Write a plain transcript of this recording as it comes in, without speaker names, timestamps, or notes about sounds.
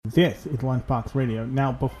This is Lunchbox Radio.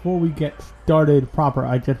 Now, before we get started proper,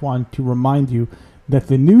 I just want to remind you that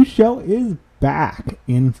the new show is back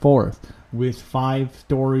in force with 5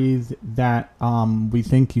 stories that we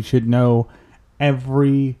think you should know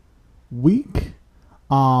every week.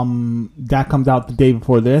 That comes out the day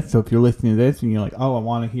before this, so if you're listening to this and you're like, oh, I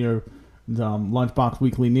want to hear the Lunchbox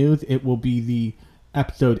Weekly News, it will be the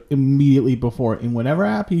episode immediately before in whatever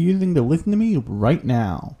app you're using to listen to me right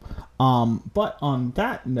now. But on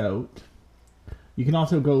that note, you can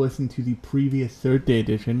also go listen to the previous Thursday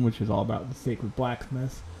edition, which is all about the Sacred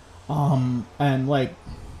Blacksmiths, and like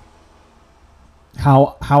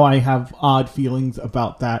how I have odd feelings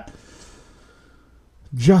about that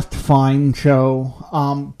Just Fine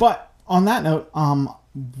show. But on that note,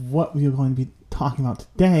 what we are going to be talking about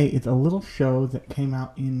today is a little show that came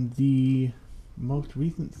out in the most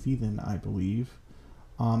recent season, I believe,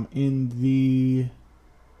 in the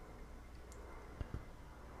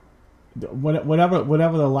in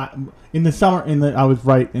the summer, I was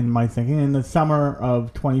right in my thinking, in the summer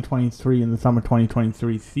of 2023, in the summer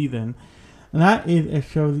 2023 season. And that is a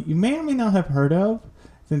show that you may or may not have heard of,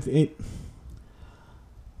 since it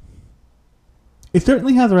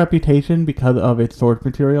certainly has a reputation because of its source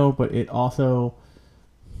material, but it also,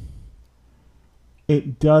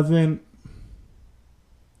 it doesn't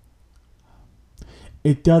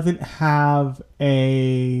have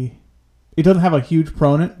a huge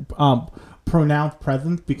pronounced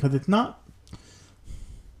presence because it's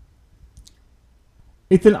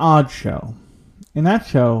an odd show. And that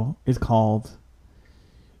show is called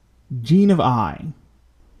Gene of I.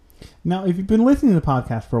 Now, if you've been listening to the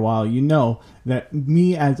podcast for a while, you know that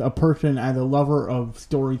me as a person, as a lover of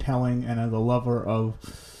storytelling and as a lover of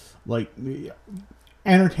like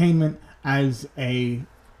entertainment as a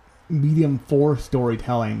medium for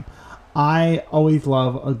storytelling, I always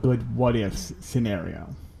love a good what-if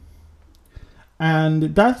scenario.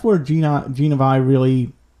 And that's where Gene of I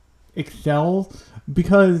really excels,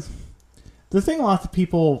 because the thing lots of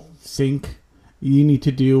people think you need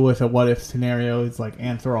to do with a what-if scenario is like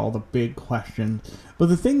answer all the big questions. But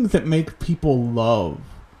the things that make people love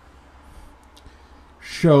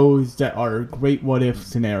shows that are great what-if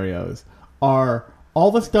scenarios are all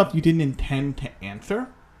the stuff you didn't intend to answer.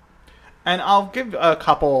 And I'll give a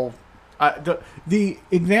couple. The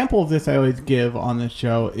example of this I always give on this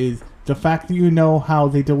show is the fact that you know how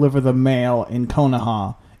they deliver the mail in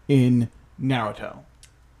Konoha in Naruto.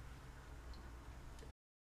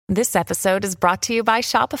 This episode is brought to you by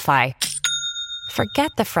Shopify.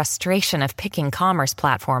 Forget the frustration of picking commerce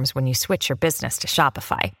platforms when you switch your business to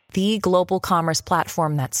Shopify, the global commerce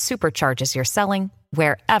platform that supercharges your selling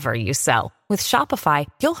wherever you sell. With Shopify,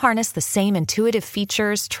 you'll harness the same intuitive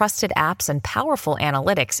features, trusted apps, and powerful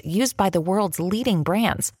analytics used by the world's leading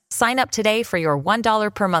brands. Sign up today for your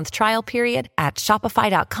 $1 per month trial period at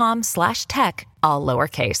shopify.com/tech, all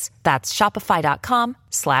lowercase. That's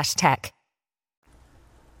shopify.com/tech.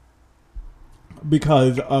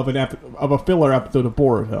 Because of a filler episode of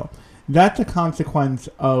Boruto. That's a consequence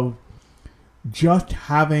of just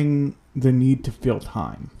having the need to fill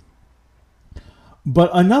time. But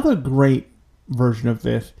another great version of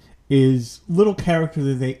this is little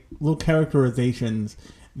characterizations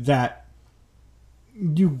that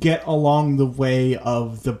you get along the way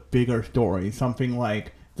of the bigger story. Something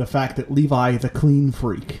like the fact that Levi is a clean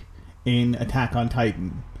freak in Attack on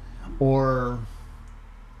Titan, or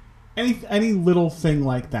any little thing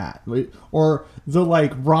like that, or the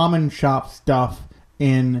like ramen shop stuff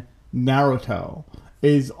in Naruto,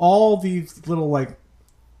 is all these little like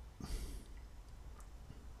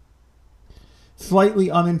slightly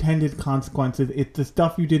unintended consequences. It's the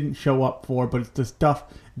stuff you didn't show up for, but it's the stuff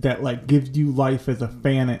that like gives you life as a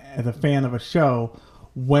fan of a show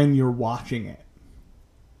when you're watching it.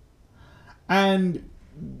 And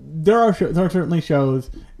there are certainly shows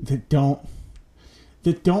that don't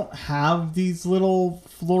have these little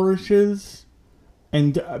flourishes,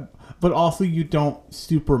 and but also you don't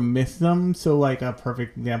super miss them. So like a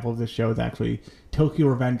perfect example of this show is actually Tokyo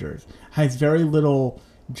Revengers. Has very little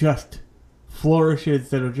just flourishes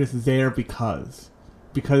that are just there because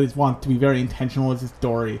it wants to be very intentional with the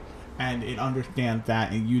story, and it understands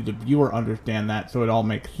that, and you, the viewer, understand that, so it all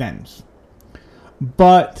makes sense.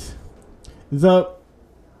 But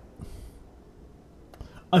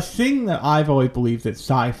a thing that I've always believed that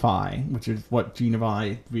sci-fi, which is what Gene of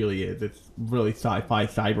I really is, it's really sci-fi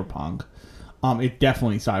cyberpunk, it's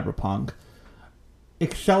definitely cyberpunk,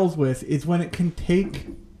 excels with, is when it can take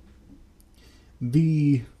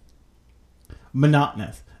the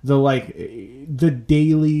monotonous, the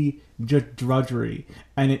daily just drudgery,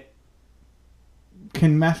 and it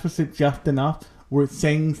can mess with it just enough were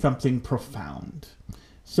saying something profound.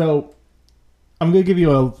 So I'm going to give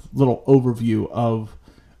you a little overview of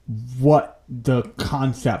what the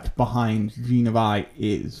concept behind Gene of I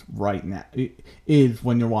is right now, is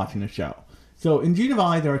when you're watching the show. So in Gene of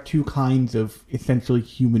I, there are two kinds of essentially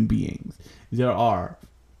human beings. There are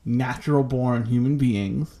natural-born human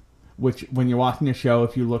beings, which when you're watching the show,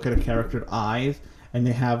 if you look at a character's eyes and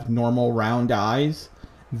they have normal round eyes,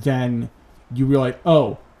 then you realize,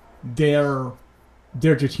 oh, they're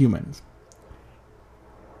just humans.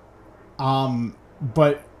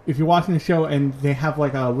 But if you're watching the show and they have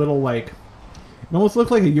like a little like, it almost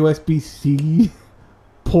looks like a USB-C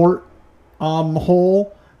port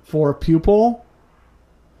hole for a pupil.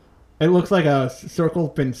 It looks like a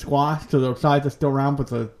circle's been squashed, so the sides are still round, but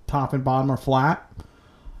the top and bottom are flat.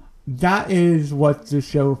 That is what this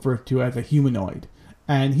show refers to as a humanoid.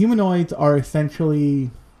 And humanoids are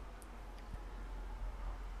essentially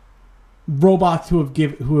robots who have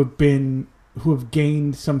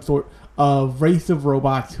gained some sort of race of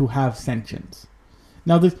robots who have sentience.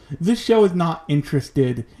 Now, this show is not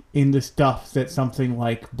interested in the stuff that something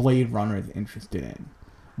like Blade Runner is interested in,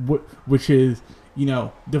 which is, you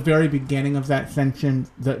know, the very beginning of that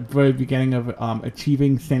sentience, the very beginning of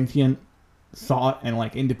achieving sentient thought and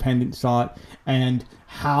like independent thought, and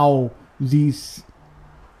how these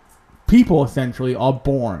people essentially are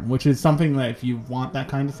born, which is something that if you want that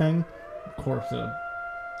kind of thing, of course,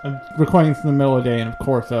 I'm recording this in the middle of the day, and of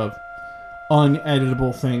course,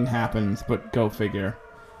 uneditable thing happens, but go figure.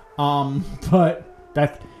 But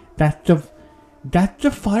that's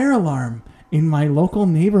the fire alarm in my local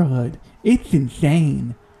neighborhood. It's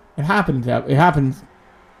insane. It happens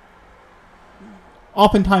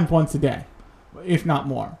oftentimes once a day, if not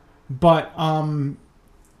more. But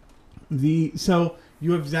so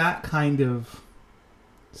you have that kind of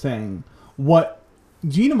thing. What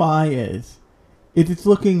Gene of I is it's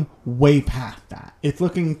looking way past that. It's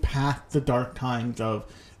looking past the dark times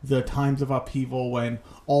of the times of upheaval when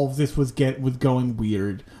all of this was going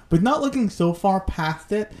weird, but not looking so far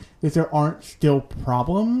past it that there aren't still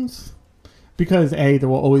problems. Because there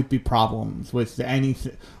will always be problems with any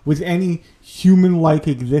human-like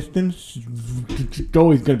existence. There's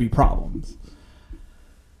always going to be problems,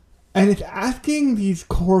 and it's asking these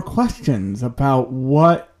core questions about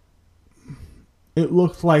what it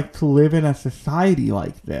looks like to live in a society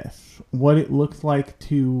like this, what it looks like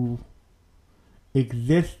to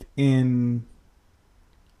exist in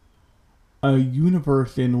a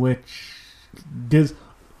universe in which there's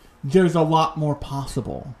a lot more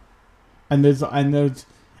possible. And there's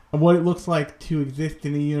what it looks like to exist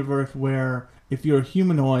in a universe where if you're a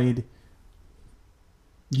humanoid,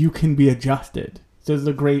 you can be adjusted. So there's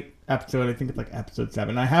a great episode, I think it's like episode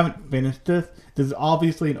 7. I haven't finished this. There's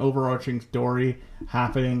obviously an overarching story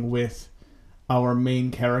happening with our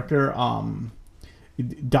main character,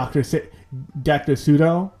 Dr.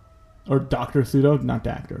 Pseudo, or Dr. Pseudo, not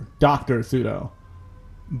Dr. Dr. Pseudo.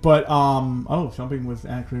 But, something was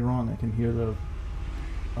actually wrong. I can hear the,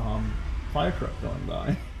 fire truck going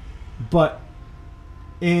by. But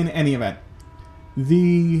in any event,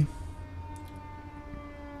 there's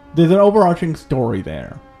an overarching story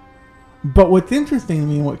there. But what's interesting to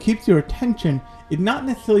me and what keeps your attention is not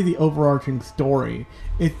necessarily the overarching story.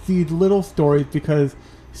 It's these little stories because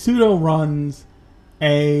Pseudo runs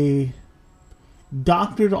a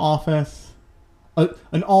doctor's office,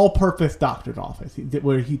 an all-purpose doctor's office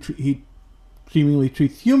where he seemingly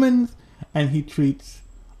treats humans and he treats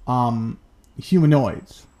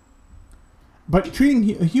humanoids. But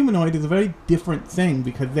treating a humanoid is a very different thing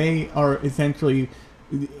because they are essentially,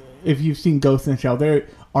 if you've seen Ghost in the Shell, they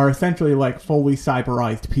are essentially like fully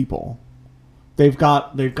cyberized people. They've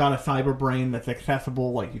got a cyber brain that's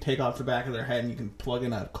accessible, like you take off the back of their head and you can plug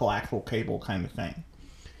in a coaxial cable kind of thing.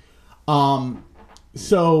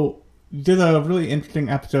 So there's a really interesting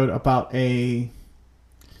episode about a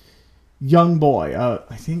young boy.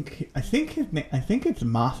 I think it's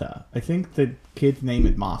Masa. I think the kid's name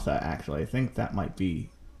is Masa, actually. I think that might be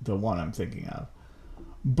the one I'm thinking of.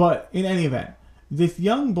 But in any event, this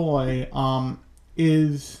young boy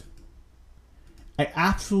is an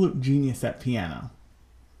absolute genius at piano.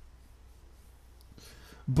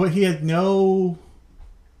 But he has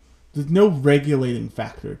there's no regulating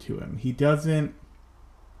factor to him. He doesn't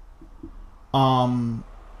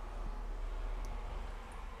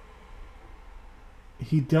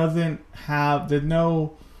have, there's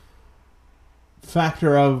no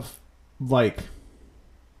factor of, like,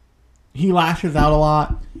 he lashes out a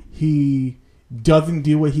lot. He doesn't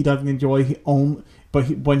do what he doesn't enjoy.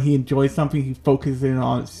 When he enjoys something, he focuses in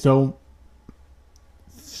on it so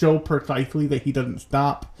so precisely that he doesn't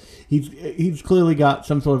stop. He's clearly got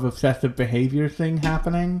some sort of obsessive behavior thing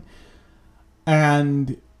happening,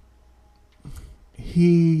 and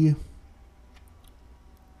he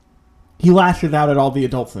lashes out at all the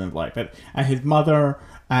adults in his life, at his mother,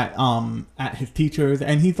 at his teachers,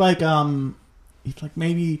 and he's like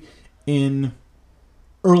maybe in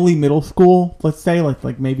early middle school, let's say,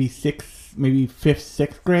 like maybe fifth,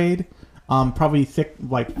 sixth grade. Probably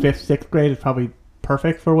fifth, sixth grade is probably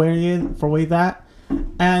perfect for where he's at.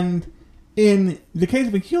 And in the case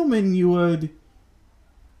of a human, you would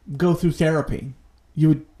go through therapy.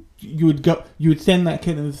 You would send that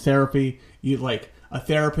kid into therapy. A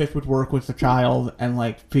therapist would work with the child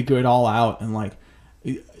and figure it all out and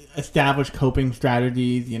establish coping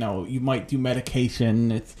strategies. You might do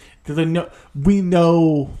medication. It's because we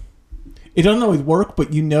know it doesn't always work,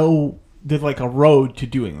 but there's a road to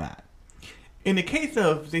doing that. In the case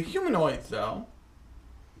of the humanoids, though,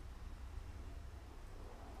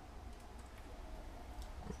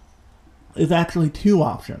 there's actually two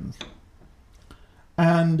options.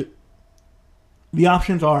 And the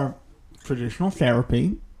options are traditional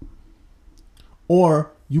therapy,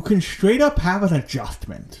 or you can straight up have an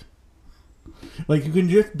adjustment. You can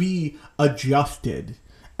just be adjusted.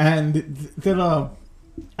 And there's a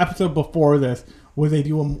episode before this where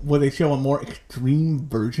they show a more extreme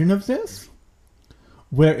version of this,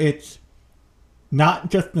 where it's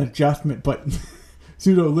not just an adjustment, but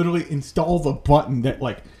Pseudo literally installs a button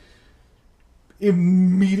that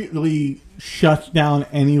immediately shuts down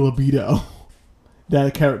any libido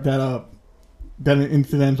that an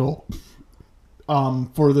incidental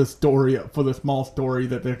for the small story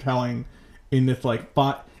that they're telling in this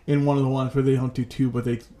in one of the ones where they don't do two, but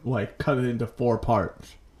they cut it into 4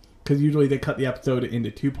 parts, because usually they cut the episode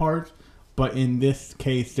into 2 parts, but in this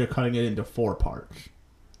case they're cutting it into 4 parts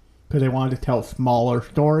because they wanted to tell smaller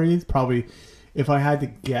stories. Probably, if I had to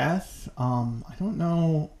guess, I don't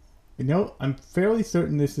know. I'm fairly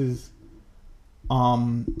certain this is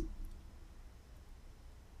I'm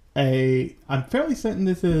fairly certain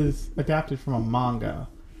this is adapted from a manga.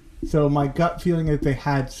 So my gut feeling is they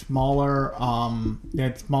had smaller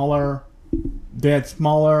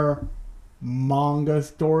manga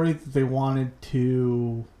stories that they wanted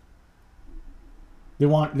to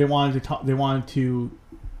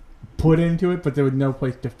put into it, but there was no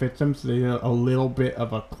place to fit them, so they did a little bit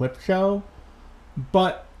of a clip show.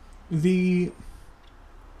 But the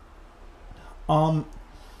long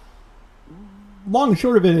and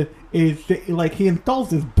short of it is that, he installs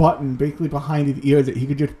this button basically behind his ear that he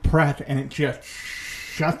could just press, and it just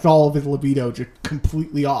shuts all of his libido just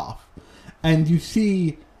completely off. And you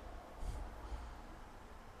see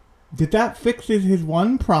that fixes his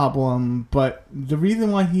one problem, but the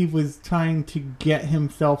reason why he was trying to get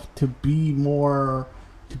himself to be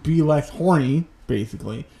less horny,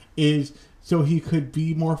 basically, is so he could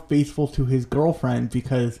be more faithful to his girlfriend,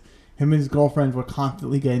 because him and his girlfriend were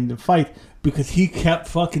constantly getting into fights because he kept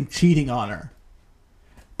fucking cheating on her.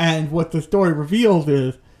 And what the story reveals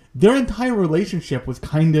is their entire relationship was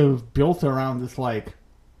kind of built around this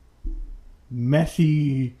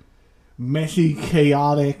messy,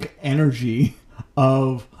 chaotic energy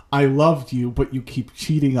of, I loved you, but you keep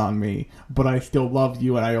cheating on me, but I still loved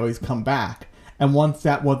you and I always come back. And once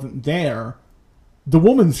that wasn't there, the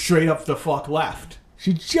woman straight up the fuck left.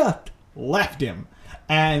 She just left him.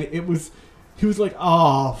 And he was like,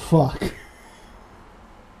 oh, fuck.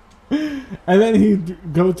 And then he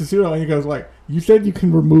goes to Pseudo and he goes you said you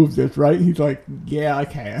can remove this, right? He's like, yeah, I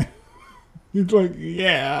can. He's like,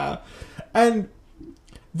 yeah. And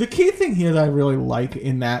the key thing here that I really like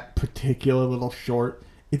in that particular little short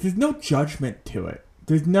is there's no judgment to it.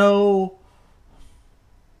 There's no...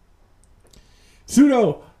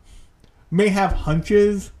 Pseudo may have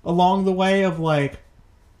hunches along the way of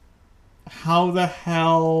how the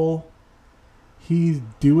hell he's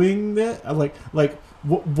doing this,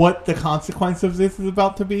 what the consequence of this is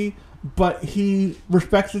about to be, but he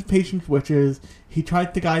respects his patient's wishes. He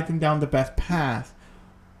tries to guide them down the best path,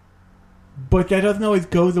 but that doesn't always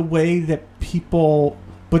go the way that people.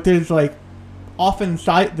 But there's often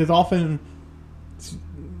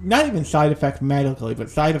not even side effects medically, but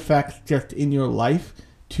side effects just in your life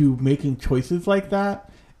to making choices like that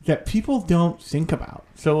people don't think about.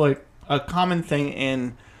 So a common thing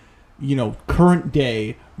in current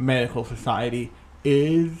day medical society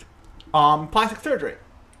is plastic surgery.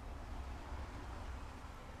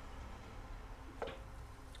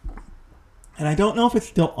 And I don't know if it's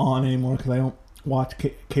still on anymore because I don't watch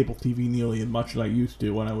cable TV nearly as much as I used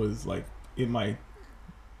to when I was in my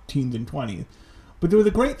teens and 20s. But there was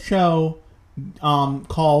a great show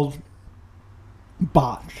called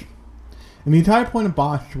botched. And the entire point of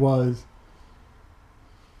botched was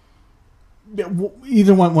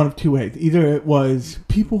either went one of two ways. Either it was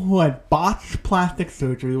people who had botched plastic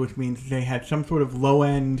surgery, which means they had some sort of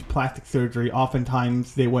low-end plastic surgery.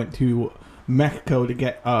 Oftentimes they went to Mexico to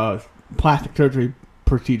get a plastic surgery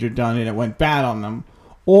procedure done and it went bad on them.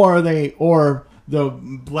 Or the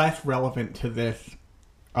less relevant to this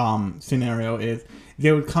scenario is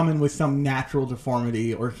they would come in with some natural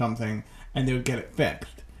deformity or something and they would get it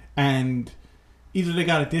fixed. And either they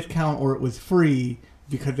got a discount or it was free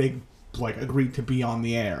because they agreed to be on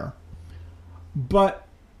the air. But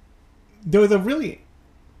there was a really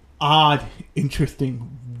odd,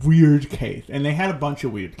 interesting, weird case, and they had a bunch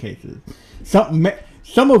of weird cases.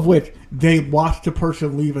 Some of which they watched the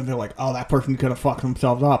person leave and they're like, "Oh, that person's gonna fuck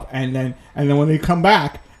themselves up," and then when they come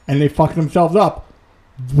back and they fuck themselves up,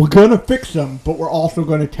 we're gonna fix them, but we're also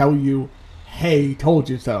gonna tell you, "Hey, told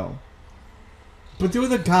you so." But there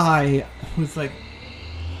was a guy who's he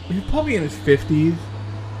was probably in his 50s.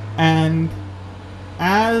 And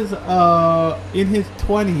as in his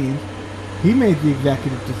 20s, he made the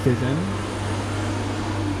executive decision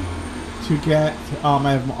to get...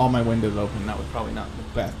 I have all my windows open. That was probably not the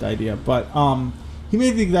best idea. But he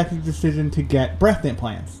made the executive decision to get breast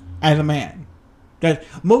implants as a man. That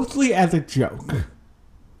mostly as a joke.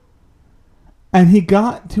 And he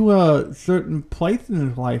got to a certain place in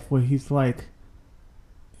his life where he's like,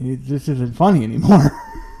 this isn't funny anymore.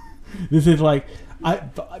 This is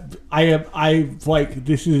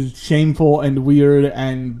this is shameful and weird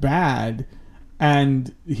and bad.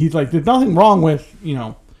 And he's like, there's nothing wrong with,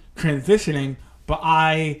 transitioning, but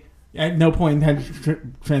I, at no point intended to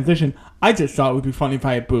transition. I just thought it would be funny if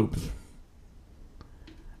I had boobs.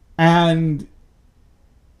 And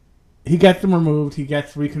he gets them removed. He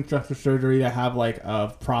gets reconstructive surgery to have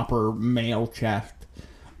a proper male chest.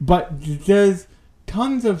 But there's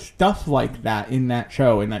tons of stuff like that in that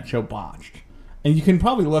show Botched. And you can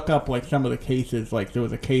probably look up some of the cases. There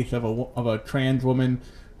was a case of a trans woman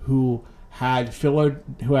who had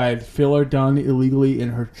filler done illegally in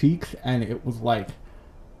her cheeks, and it was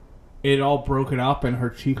it all broken up, and her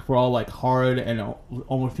cheeks were all hard, and it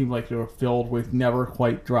almost seemed like they were filled with never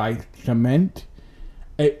quite dry cement.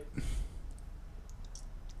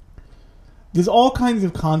 There's all kinds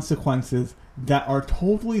of consequences that are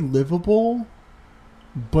totally livable,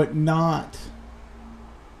 but not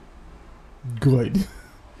good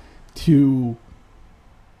to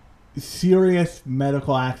serious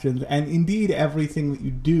medical actions, and indeed everything that you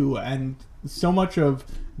do. And so much of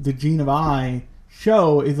the Gene of I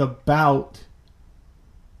show is about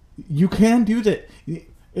you can do that.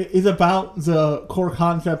 Is about the core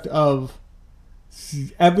concept of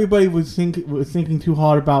everybody was thinking too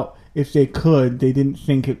hard about if they could. They didn't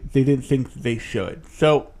think they should.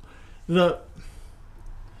 So there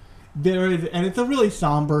is, and it's a really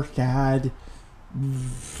somber, sad,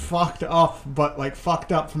 fucked up, but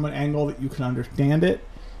fucked up from an angle that you can understand it.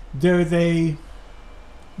 There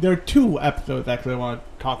are two episodes actually I want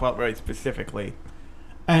to talk about very specifically,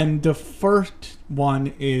 and the first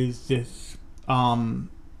one is this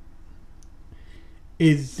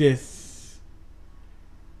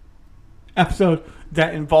episode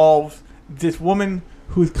that involves this woman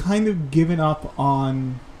who's kind of given up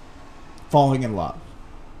on falling in love,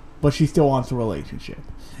 but she still wants a relationship.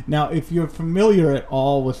 Now, if you're familiar at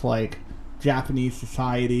all with Japanese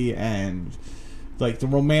society and the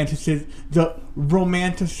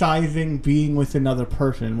romanticizing being with another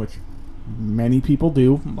person, which many people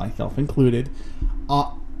do, myself included,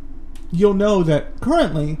 you'll know that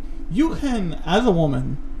currently you can, as a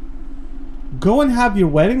woman, go and have your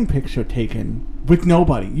wedding picture taken with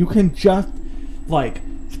nobody. You can just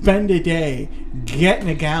spend a day, get in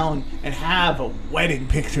a gown, and have a wedding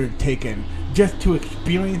picture taken just to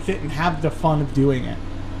experience it and have the fun of doing it.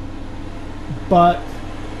 But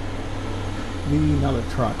another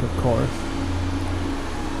truck, of course.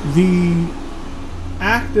 The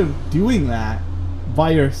act of doing that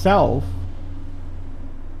by yourself,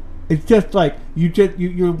 it's just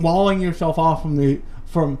you're walling yourself off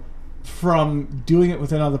from doing it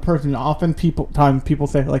with another person. Often people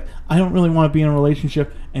say I don't really want to be in a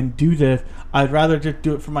relationship and do this. I'd rather just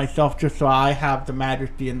do it for myself just so I have the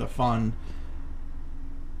majesty and the fun.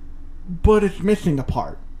 But it's missing a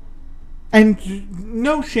part. And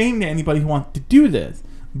no shame to anybody who wants to do this,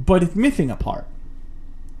 but it's missing a part.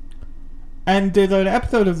 And there's an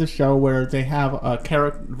episode of the show where they have a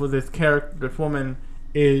character where this woman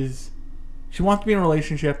she wants to be in a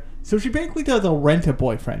relationship. So she basically does rent a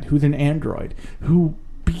boyfriend who's an android, who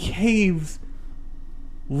behaves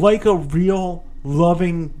like a real,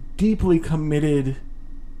 loving, deeply committed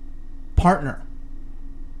partner.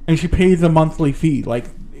 and she pays a monthly fee, like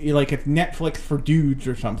it's Netflix for dudes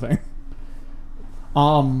or something.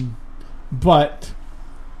 But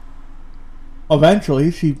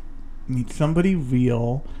eventually she meets somebody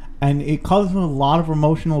real, and it causes her a lot of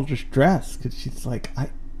emotional distress because she's like, I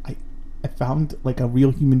found like a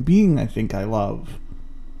real human being I think I love.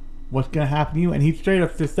 What's gonna happen to you? And he straight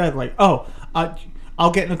up just said like, oh,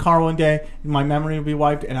 I'll get in a car one day, and my memory will be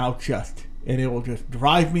wiped, and it will just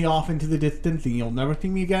drive me off into the distance, and you'll never see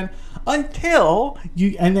me again until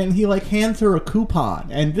you. And then he like hands her a coupon,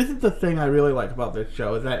 and this is the thing I really like about this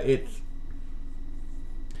show, is that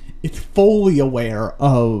it's fully aware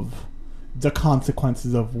of the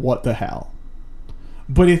consequences of what the hell,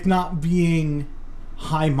 but it's not being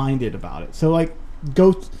high-minded about it. So like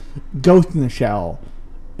Ghost in the Shell,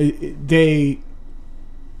 they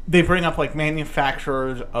bring up like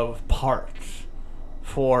manufacturers of parts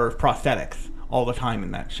for prosthetics all the time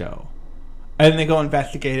in that show, and they go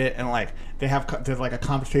investigate it, and like there's like a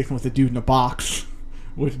conversation with a dude in a box,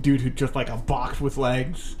 with a dude who's just like a box with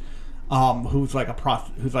legs, who's like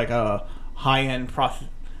a high-end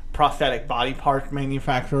prosthetic body part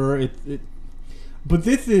manufacturer. But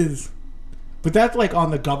that's like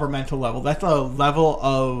on the governmental level. That's a level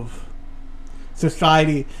of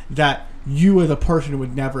society that you as a person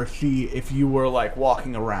would never see if you were like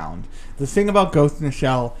walking around. The thing about Ghost in the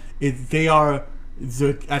Shell is they are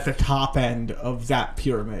at the top end of that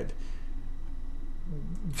pyramid.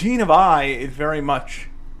 Gene of I is very much,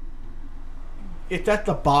 it's at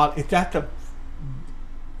the bottom.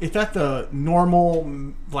 It's at the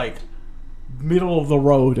normal, like, middle of the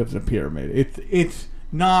road of the pyramid. It's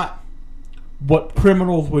not what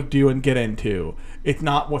criminals would do and get into. It's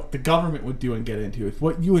not what the government would do and get into. It's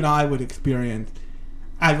what you and I would experience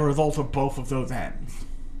as a result of both of those ends.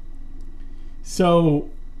 So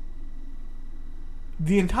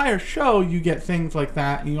the entire show, you get things like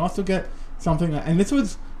that, and you also get something and this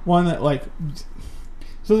was one that like,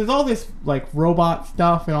 so there's all this like robot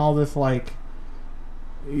stuff and all this like,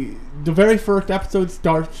 the very first episode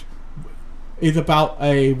is about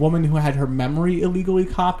a woman who had her memory illegally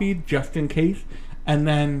copied just in case, and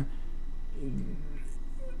then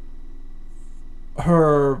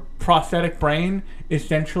her prosthetic brain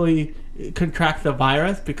essentially contracts a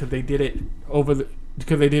virus because they did it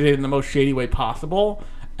in the most shady way possible,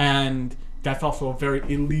 and that's also a very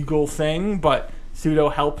illegal thing, but Pseudo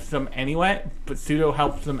helps them anyway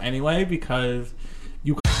because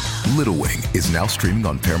you. Little Wing is now streaming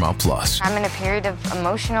on Paramount Plus. I'm in a period of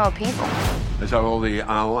emotional upheaval. Is that all the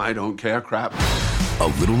I don't care crap? A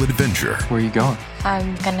little adventure. Where are you going?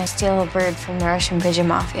 I'm gonna steal a bird from the Russian pigeon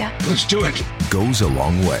mafia. Let's do it. Goes a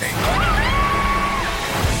long way.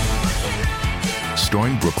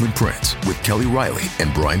 Starring Brooklyn Prince with Kelly Riley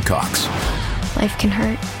and Brian Cox. Life can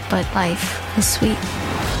hurt, but life is sweet.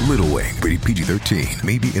 Little Wing, rated PG-13,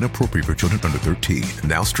 may be inappropriate for children under 13.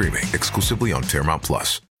 Now streaming exclusively on Paramount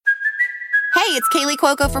Plus. Hey, it's Kaylee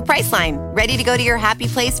Cuoco for Priceline. Ready to go to your happy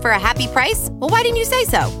place for a happy price? Well, why didn't you say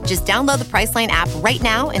so? Just download the Priceline app right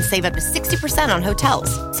now and save up to 60% on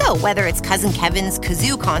hotels. So whether it's Cousin Kevin's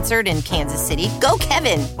Kazoo Concert in Kansas City, go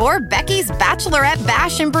Kevin, or Becky's Bachelorette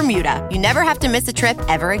Bash in Bermuda, you never have to miss a trip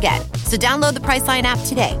ever again. So download the Priceline app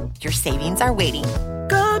today. Your savings are waiting.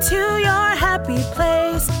 Go to your happy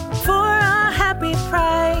place for a happy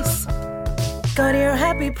price. Go to your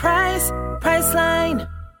happy price, Priceline.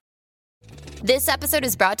 This episode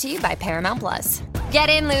is brought to you by Paramount Plus.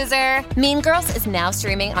 Get in, loser! Mean Girls is now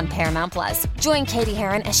streaming on Paramount Plus. Join Katie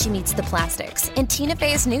Heron as she meets the plastics in Tina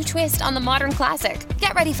Fey's new twist on the modern classic.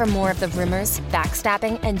 Get ready for more of the rumors,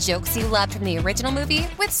 backstabbing, and jokes you loved from the original movie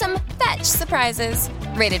with some fetch surprises.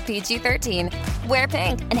 Rated PG-13. Wear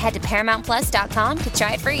pink and head to ParamountPlus.com to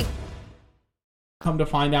try it free. Come to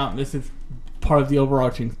find out, and this is part of the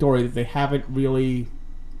overarching story, that they haven't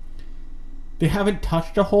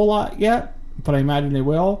touched a whole lot yet, but I imagine they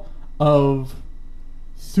will, of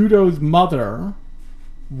Pseudo's mother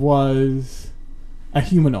was a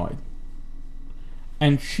humanoid.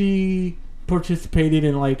 And she participated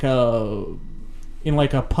in a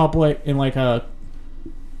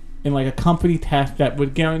company test that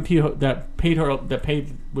would guarantee her,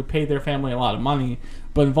 would pay their family a lot of money,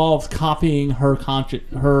 but involves copying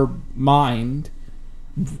her mind,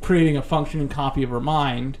 creating a functioning copy of her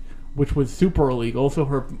mind, which was super illegal. So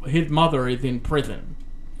his mother is in prison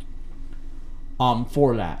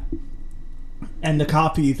for that, and her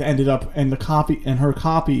copies ended up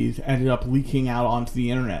leaking out onto the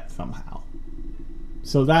internet somehow.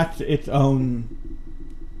 So that's its own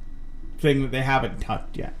thing that they haven't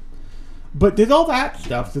touched yet. But there's all that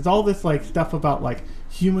stuff. There's all this like stuff about like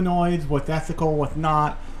humanoids, what's ethical, what's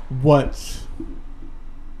not, what's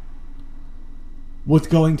what's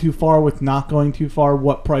going too far, what's not going too far,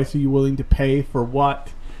 what price are you willing to pay for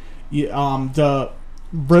what. The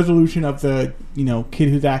resolution of the kid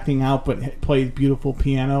who's acting out but plays beautiful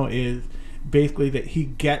piano is basically that he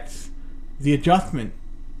gets the adjustment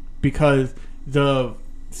because the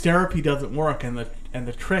therapy doesn't work, and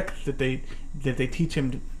the tricks that they teach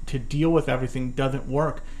him to deal with everything doesn't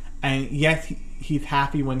work. And yes, he's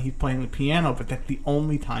happy when he's playing the piano, but that's the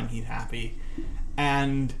only time he's happy.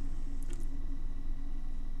 And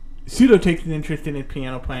Pseudo takes an interest in his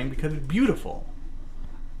piano playing because it's beautiful.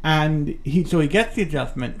 And he gets the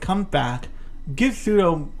adjustment, comes back, gives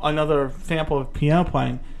Pseudo another sample of piano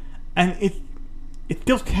playing, and it's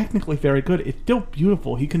still technically very good. It's still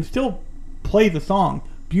beautiful. He can still play the song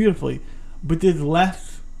beautifully, but there's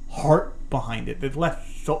less heart behind it. There's less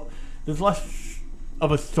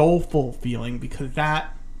of a soulful feeling, because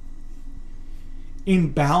that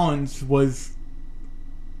imbalance was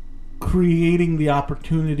creating the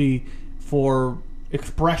opportunity for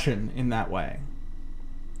expression in that way.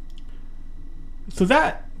 So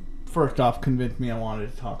that, first off, convinced me I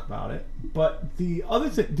wanted to talk about it. But the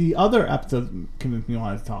other episodes convinced me I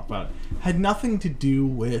wanted to talk about it. Had nothing to do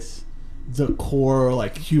with the core,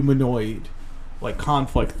 like, humanoid, like,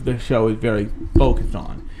 conflict the show is very focused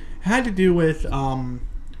on. It had to do with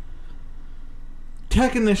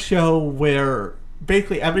tech in this show where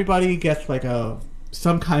basically everybody gets like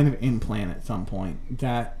some kind of implant at some point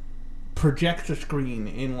that projects a screen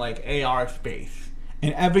in like AR space,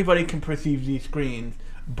 and everybody can perceive these screens,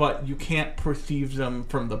 but you can't perceive them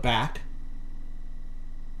from the back.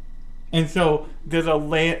 And so there's a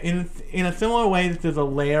layer in a similar way that there's a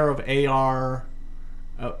layer of AR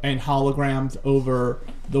and holograms over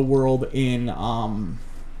the world in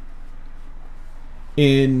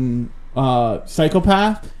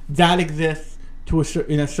Psychopath. That exists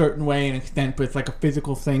in a certain way and extent, but it's like a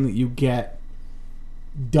physical thing that you get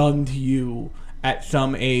done to you at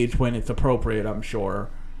some age when it's appropriate, I'm sure,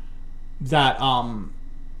 that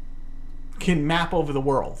can map over the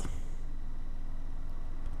world.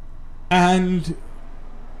 And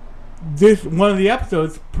this one of the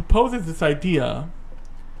episodes proposes this idea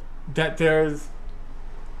that there's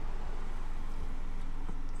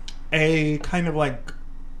a kind of like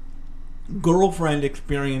girlfriend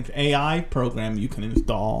experience AI program you can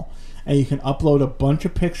install, and you can upload a bunch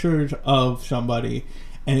of pictures of somebody,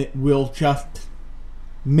 and it will just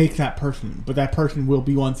make that person. But that person will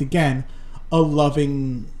be, once again, a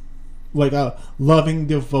loving,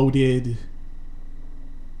 devoted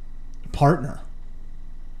partner.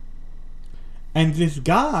 And this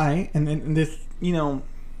guy, and this,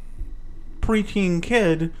 preteen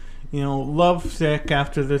kid, lovesick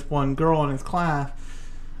after this one girl in his class,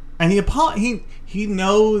 and he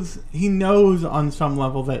knows on some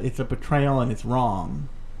level that it's a betrayal and it's wrong.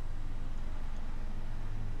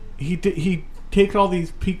 He takes all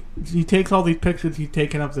these pictures he's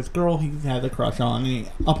taken of this girl he had a crush on, and he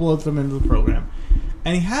uploads them into the program,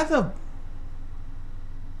 and he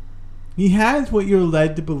has what you're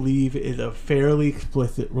led to believe is a fairly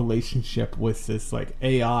explicit relationship with this like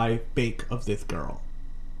AI fake of this girl,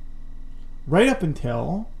 right up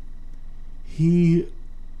until she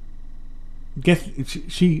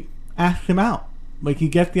asks him out. Like, he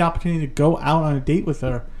gets the opportunity to go out on a date with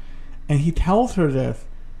her, and he tells her this,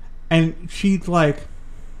 and she's like,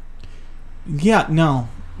 yeah, no,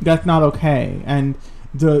 that's not okay. And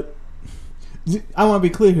I want to be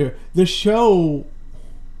clear here, the show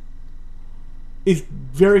is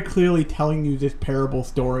very clearly telling you this parable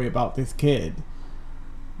story about this kid,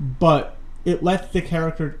 but it lets the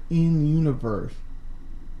characters in universe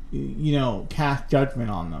cast judgment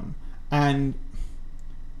on them. And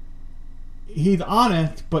he's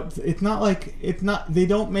honest, but they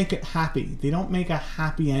don't make it happy. They don't make a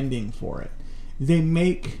happy ending for it. They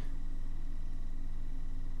make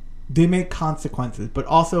consequences, but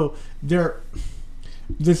also the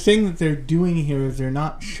thing that they're doing here is they're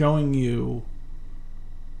not showing you,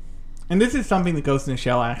 and this is something that Ghost in the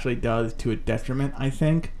Shell actually does to a detriment, I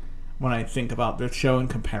think. When I think about this show in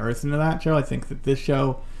comparison to that show, I think that this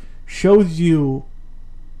show shows you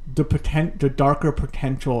the darker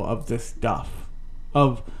potential of this stuff,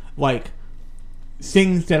 of like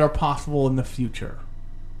things that are possible in the future.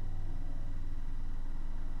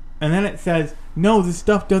 And then it says, no, this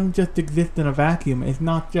stuff doesn't just exist in a vacuum. It's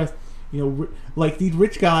not just, like these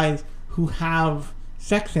rich guys who have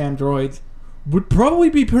sex androids would probably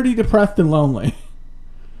be pretty depressed and lonely.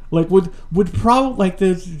 Like would probably, like,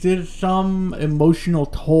 there's some emotional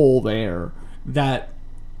toll there that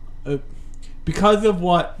because of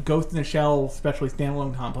what Ghost in the Shell, especially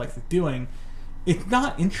Standalone Complex, is doing, it's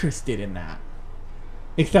not interested in that.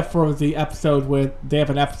 except for the episode where they have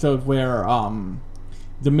an episode where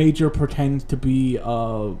the Major pretends to be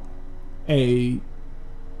a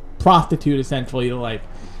prostitute, essentially, to like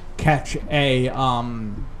catch a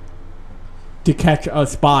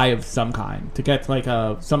spy of some kind, to catch like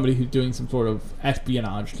somebody who's doing some sort of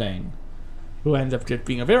espionage thing, who ends up just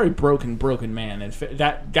being a very broken man. And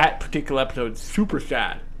that particular episode is super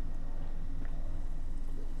sad.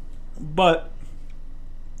 But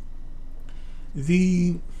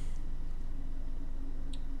the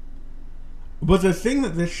thing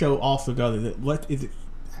that this show also does is it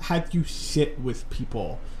has you sit with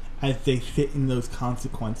people as they sit in those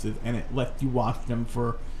consequences, and it lets you watch them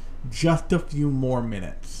for just a few more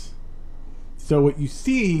minutes. So what you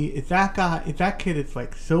see is that kid is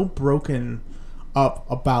like so broken up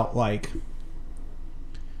about like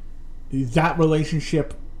that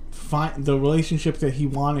relationship, the relationship that he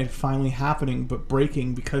wanted finally happening but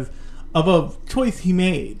breaking because of a choice he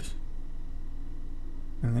made.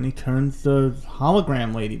 And then he turns the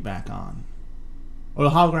hologram lady back on. Or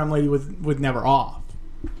the hologram lady was never off.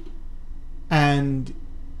 And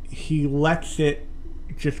he lets it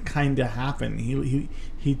just kind of happen.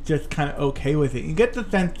 He's just kind of okay with it. You get the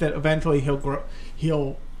sense that eventually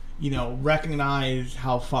he'll recognize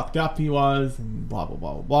how fucked up he was and blah blah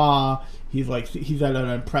blah blah. He's at an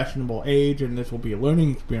impressionable age, and this will be a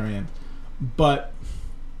learning experience. But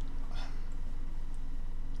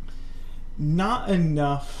not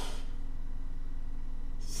enough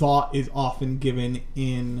thought is often given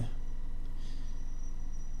in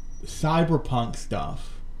cyberpunk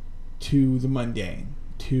stuff to the mundane,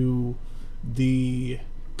 to the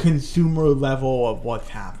consumer level of what's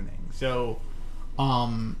happening. So,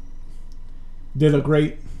 there's a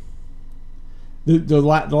great the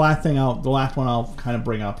last one I'll kind of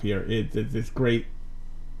bring up here is this great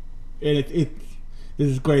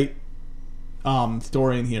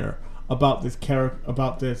story in here about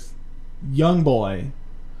this young boy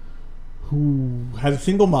who has a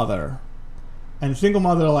single mother, and the single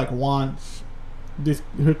mother like wants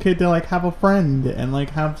her kid to like have a friend and like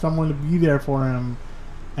have someone to be there for him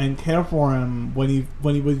and care for him when he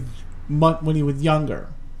was younger.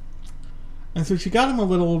 And so she got him a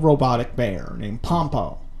little robotic bear named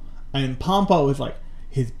Pompo, and Pompo is like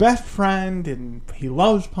his best friend, and he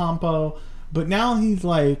loves Pompo. But now he's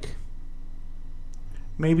like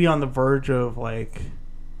maybe on the verge of like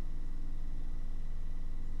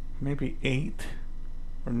maybe 8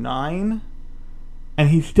 or 9. And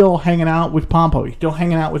he's still hanging out with Pompo. He's still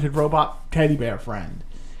hanging out with his robot teddy bear friend.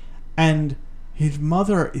 And his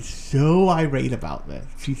mother is so irate about this.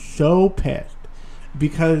 She's so pissed.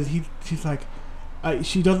 Because she's like,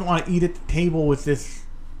 she doesn't want to eat at the table with this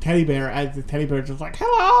teddy bear, as the teddy bear is just like,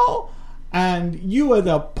 hello! And you as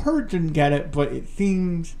a person get it, but it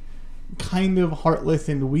seems kind of heartless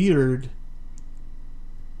and weird.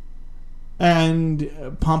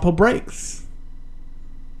 And Pompo breaks.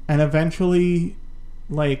 And eventually,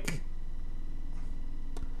 like,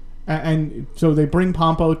 and so they bring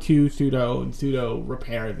Pompo to Pseudo, and Pseudo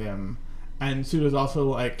repairs him. And Pseudo's also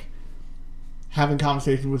like having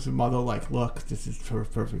conversations with his mother, like, look, this is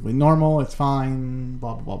perfectly normal, it's fine,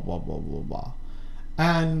 blah blah blah blah blah blah.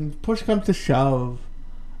 And push comes to shove,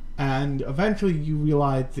 and eventually you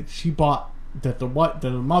realize that the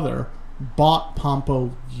mother bought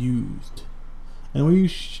Pompo used. And when you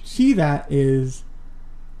see that is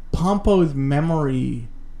Pompo's memory.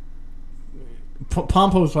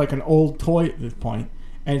 Pompo's like an old toy at this point,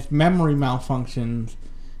 and its memory malfunctions.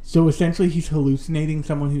 So essentially, he's hallucinating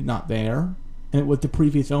someone who's not there, and it was the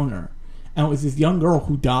previous owner, and it was this young girl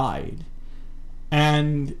who died,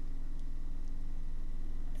 and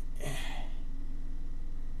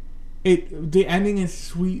the ending is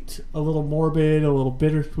sweet, a little morbid, a little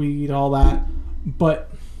bittersweet, all that, but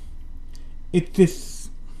it's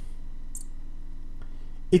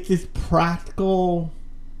this practical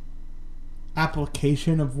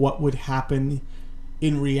application of what would happen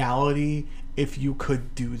in reality if you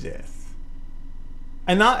could do this.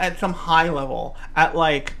 And not at some high level, at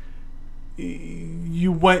like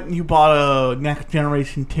you went and you bought a Next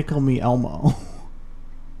Generation Tickle Me Elmo.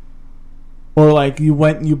 Or like you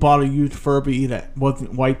went and you bought a used Furby that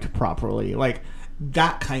wasn't wiped properly. Like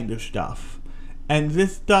that kind of stuff. And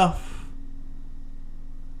this stuff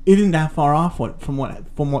isn't that far off from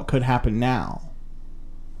what could happen now.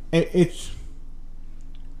 It's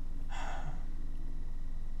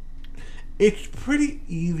pretty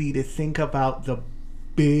easy to think about the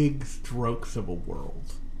big strokes of a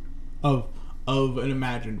world, of an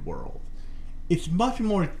imagined world. It's much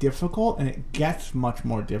more difficult, and it gets much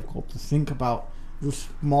more difficult to think about the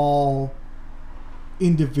small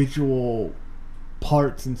individual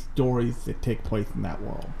parts and stories that take place in that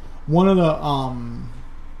world. One of the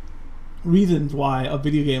reasons why a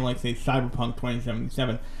video game like, say, Cyberpunk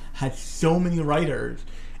 2077 has so many writers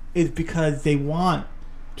is because they want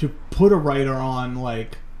to put a writer on,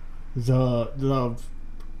 like, the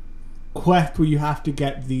quest where you have to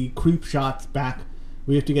get the creep shots back.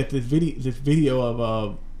 We have to get this video of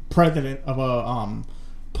a president of a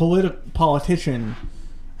politician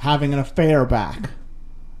having an affair back.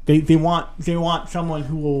 They want someone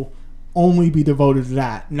who will only be devoted to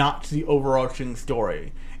that, not to the overarching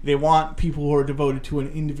story. They want people who are devoted to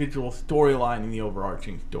an individual storyline in the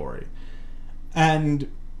overarching story.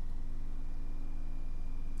 And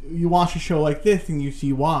you watch a show like this and you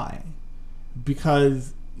see why.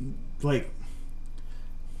 Because, like,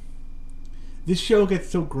 this show gets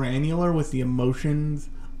so granular with the emotions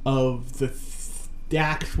of the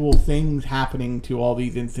actual things happening to all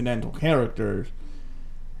these incidental characters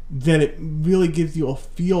that it really gives you a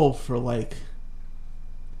feel for, like,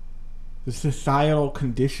 the societal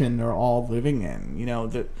condition they're all living in.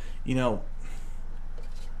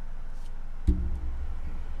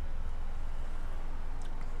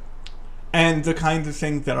 And the kinds of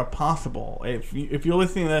things that are possible. If you're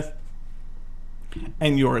listening to this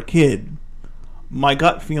and you're a kid, my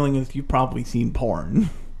gut feeling is you've probably seen porn.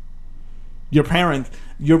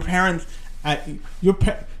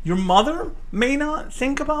 Your mother may not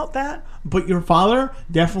think about that, but your father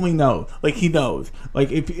definitely knows. Like, he knows.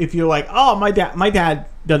 Like, if you're like, oh, my dad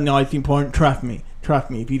doesn't know I've seen porn, trust me.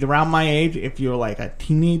 If he's around my age, if you're like a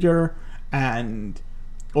teenager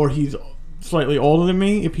or he's slightly older than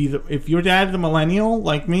me, if your dad's a millennial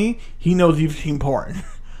like me, he knows you've seen porn.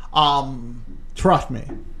 Trust me.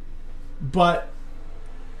 But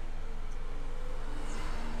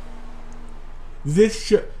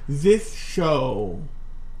this show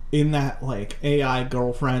in that, like, AI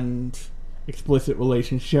girlfriend explicit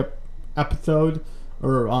relationship episode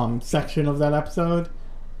or section of that episode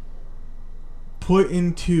put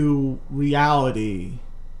into reality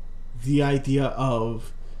the idea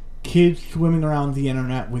of kids swimming around the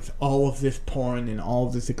internet with all of this porn and all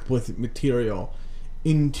of this explicit material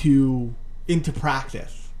into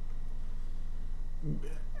practice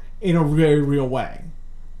in a very real way.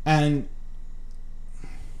 And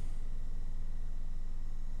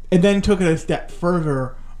then took it a step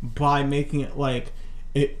further by making it like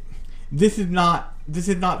this is not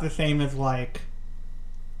the same as, like,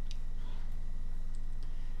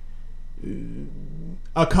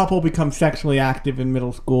 a couple becomes sexually active in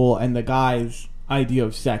middle school and the guy's idea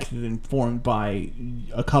of sex is informed by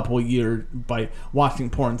a couple years by watching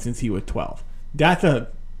porn since he was 12. That's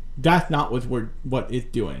not what it's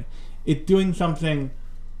doing. It's doing something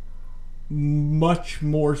much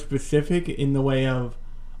more specific in the way of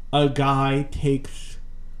a guy takes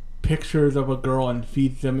pictures of a girl and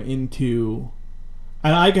feeds them into,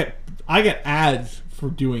 and I get ads for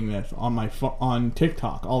doing this on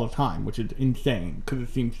TikTok all the time, which is insane because it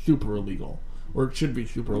seems super illegal, or it should be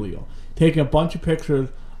super illegal. Taking a bunch of pictures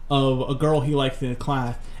of a girl he likes in his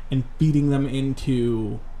class and feeding them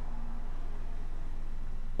into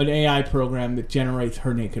an AI program that generates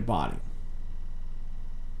her naked body.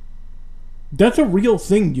 That's a real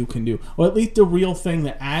thing you can do. Or at least a real thing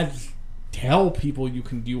that ads tell people you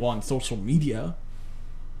can do on social media.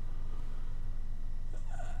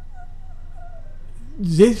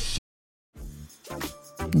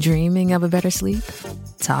 Dreaming of a better sleep?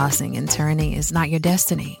 Tossing and turning is not your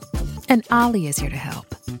destiny. And Ollie is here to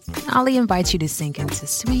help. Ollie invites you to sink into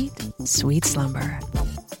sweet, sweet slumber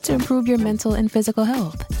to improve your mental and physical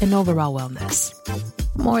health and overall wellness.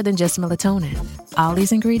 More than just melatonin,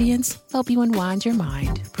 Ollie's ingredients help you unwind your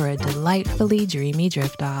mind for a delightfully dreamy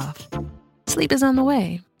drift off. Sleep is on the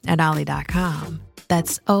way at Ollie.com.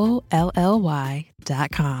 That's OLLY.com.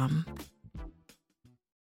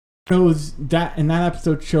 Shows that, and that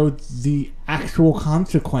episode showed the actual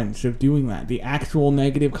consequence of doing that, the actual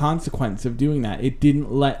negative consequence of doing that. It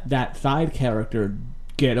didn't let that side character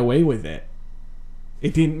get away with it.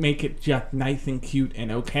 It didn't make it just nice and cute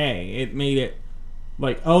and okay. It made it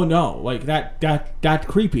like, oh no, like that's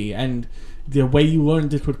creepy. And the way you learned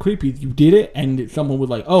this was creepy is you did it, and someone was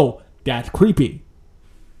like, oh, that's creepy.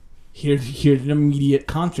 Here's an immediate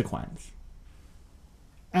consequence.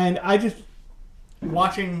 And I just,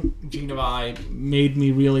 watching Gene of I made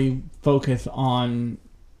me really focus on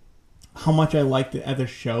how much I liked it as a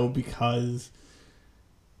show, because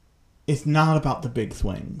it's not about the big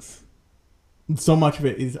swings. So much of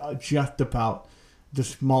it is just about the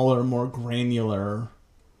smaller, more granular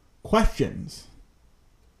questions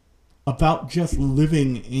about just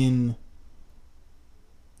living in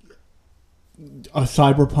a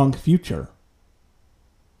cyberpunk future.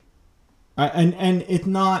 And it's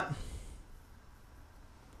not.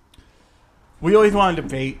 We always want to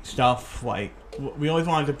debate stuff like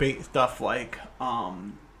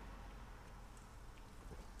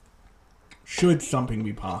should something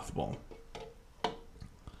be possible?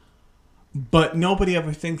 But nobody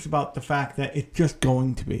ever thinks about the fact that it's just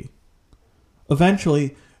going to be.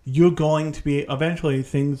 Eventually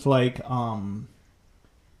things like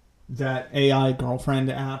that AI girlfriend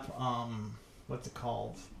app, what's it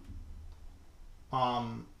called?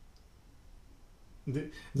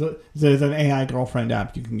 There's an AI girlfriend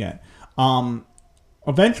app you can get.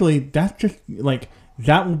 Eventually, that's just like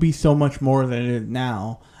that will be so much more than it is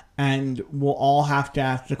now, and we'll all have to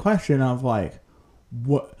ask the question of like,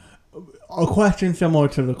 what a question similar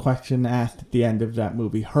to the question asked at the end of that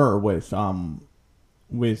movie, Her, with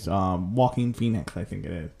Joaquin Phoenix, I think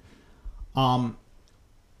it is.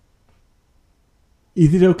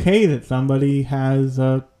 Is it okay that somebody has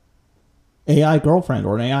a AI girlfriend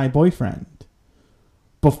or an AI boyfriend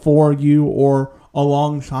before you or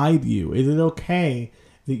alongside you? Is it okay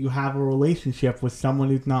that you have a relationship with someone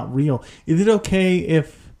who's not real? Is it okay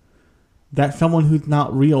if that someone who's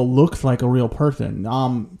not real looks like a real person?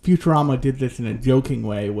 Futurama did this in a joking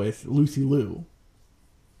way with Lucy Liu.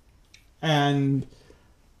 And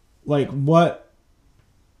like, what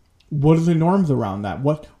are the norms around that?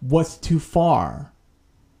 What's too far?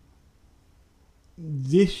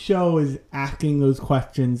 This show is asking those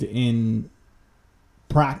questions in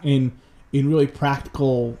really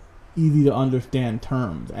practical, easy to understand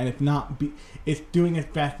terms, and it's doing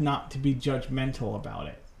its best not to be judgmental about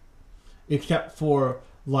it, except for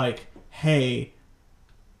like, hey,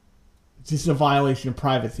 this is a violation of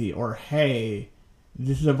privacy, or hey,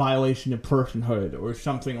 this is a violation of personhood, or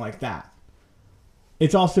something like that.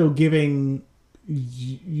 It's also giving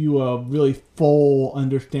you a really full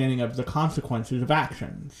understanding of the consequences of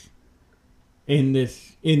actions in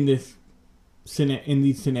these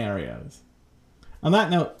scenarios. On that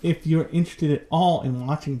note, if you're interested at all in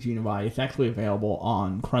watching Gene of I, it's actually available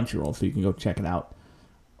on Crunchyroll, so you can go check it out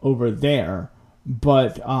over there.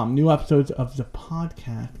 But new episodes of the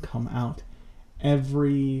podcast come out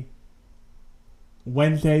every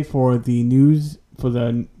Wednesday for the news, for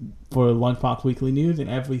Lunchbox Weekly News, and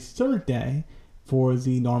every Thursday for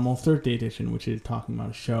the normal Thursday edition, which is talking about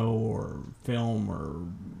a show or film or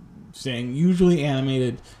saying usually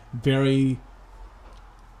animated.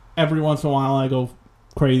 Every once in a while I go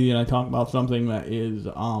crazy and I talk about something that is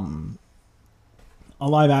a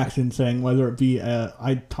live action thing, whether it be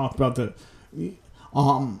I talk about the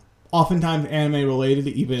oftentimes anime related,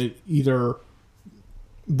 either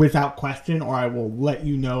without question, or I will let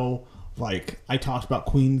you know, like I talked about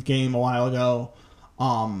Queen's Game a while ago,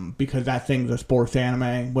 because that thing's a sports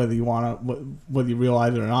anime, whether you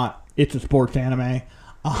realize it or not, it's a sports anime.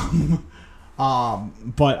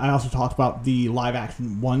 But I also talked about the live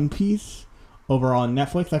action One Piece over on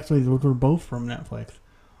Netflix. Actually, those were both from Netflix.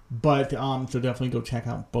 But so definitely go check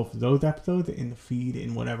out both of those episodes in the feed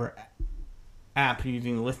in whatever app you're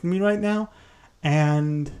using to listen to me right now,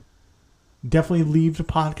 and definitely leave the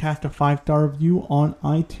podcast a 5-star review on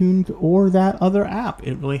iTunes or that other app.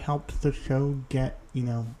 It really helps the show get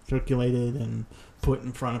circulated and put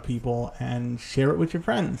in front of people, and share it with your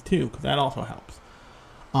friends too, because that also helps.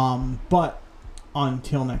 But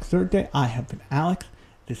until next Thursday, I have been Alex.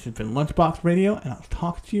 This has been Lunchbox Radio, and I'll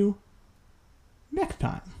talk to you next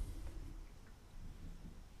time.